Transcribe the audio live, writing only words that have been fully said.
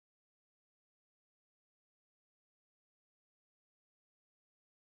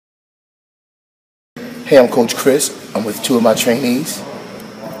Hey, I'm Coach Chris. I'm with two of my trainees,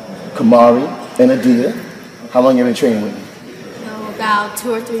 Kamari and Adia. How long have you been training with me? About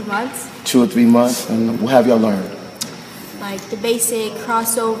 2 or 3 months. 2 or 3 months. And what have y'all learned? Like the basic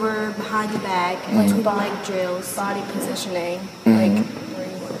crossover, behind the back, between the leg drills, body positioning, like where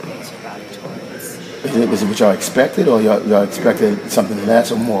you want to face your body towards. Was it what y'all expected, or y'all expected something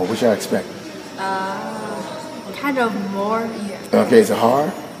less or more? What y'all expected? Kind of more. Yeah. Okay, is it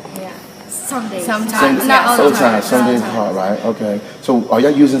hard? Yeah. Some days. Sometimes. Not all the time. Some days it's hard, right? Okay. So are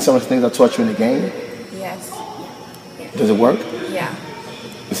y'all using some of the things I taught you in the game? Yes. Does it work? Yeah.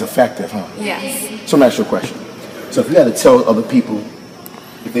 It's effective, huh? Yes. So let me ask you a question. So if you had to tell other people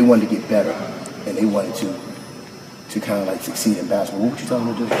if they wanted to get better and they wanted to kind of like succeed in basketball, what would you tell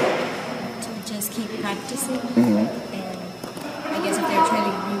them to do? To just keep practicing. And I guess if they're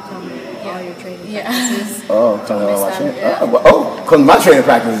training, you come all your training practices. Oh, come all my training. Come my training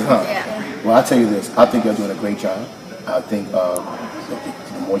practices, huh? Yeah. Well, I'll tell you this. I think y'all doing a great job. I think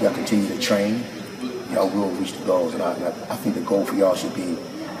the more y'all continue to train, y'all will reach the goals. And I think the goal for y'all should be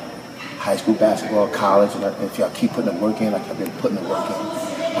high school basketball, college, and if y'all keep putting the work in like I've been putting the work in,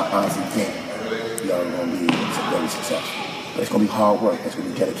 I honestly think y'all are going to be very successful. But it's going to be hard work. There's going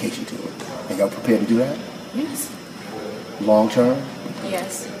to be dedication to it. And y'all prepared to do that? Yes. Long term?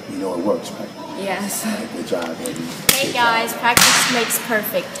 Yes. You know it works, right? Yes. Good job, baby. Hey guys, practice makes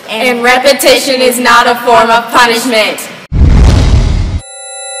perfect. And repetition is not a form of punishment.